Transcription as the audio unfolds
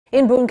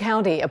In Boone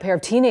County, a pair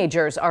of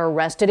teenagers are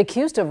arrested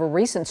accused of a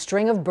recent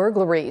string of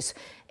burglaries.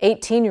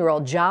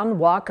 18-year-old John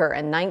Walker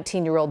and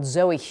 19-year-old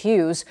Xoey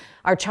Hughes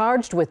are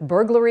charged with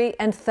burglary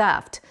and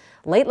theft.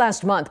 Late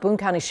last month, Boone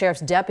County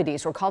Sheriff's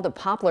deputies were called to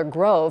Poplar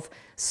Grove.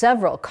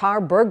 Several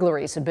car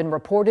burglaries had been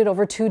reported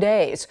over 2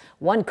 days.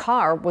 One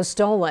car was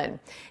stolen.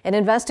 An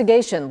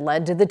investigation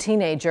led to the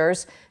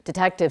teenagers.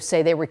 Detectives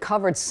say they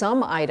recovered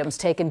some items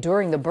taken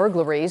during the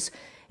burglaries.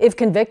 If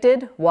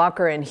convicted,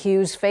 Walker and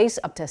Hughes face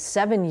up to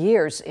 7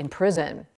 years in prison.